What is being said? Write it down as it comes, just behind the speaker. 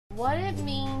what it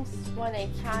means when a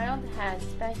child has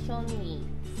special needs.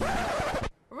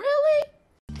 Really?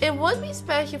 It would be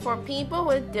special for people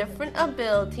with different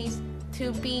abilities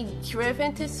to be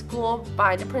driven to school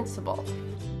by the principal.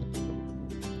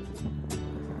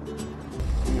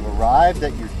 You've arrived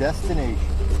at your destination.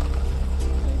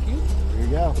 Thank you. Here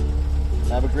you go.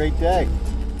 Have a great day.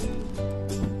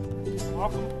 You're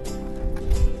welcome.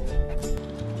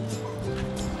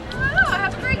 Oh,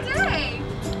 have a great day.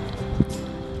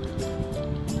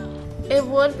 It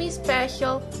would be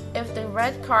special if the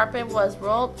red carpet was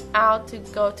rolled out to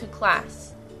go to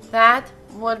class. That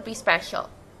would be special.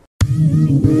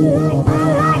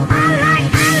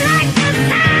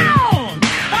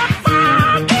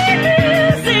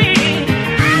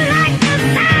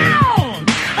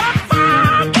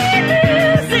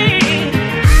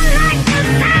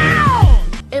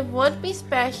 It would be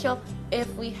special if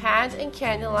we had a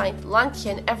candlelight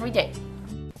luncheon every day.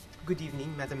 Good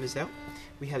evening, mademoiselle.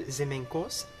 We have the main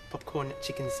course, popcorn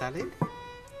chicken salad.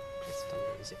 Please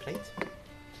don't use a plate.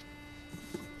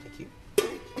 Thank you.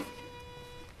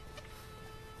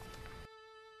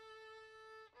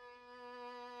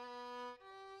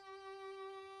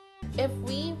 If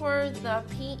we were the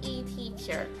PE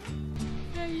teacher,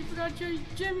 Hey, you forgot your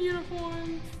gym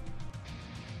uniform.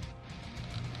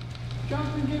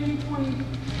 Jonathan, give me 20.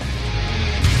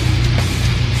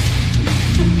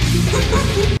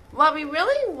 what we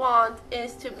really want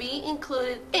is to be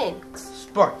included in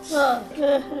Sports.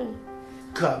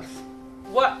 Clubs.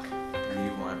 work,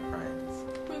 You want friends.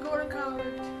 We go to college.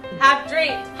 have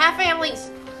dreams, have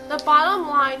families. The bottom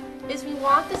line is we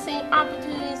want the same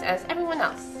opportunities as everyone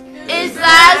else. Is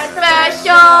that special?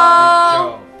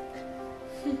 Joe.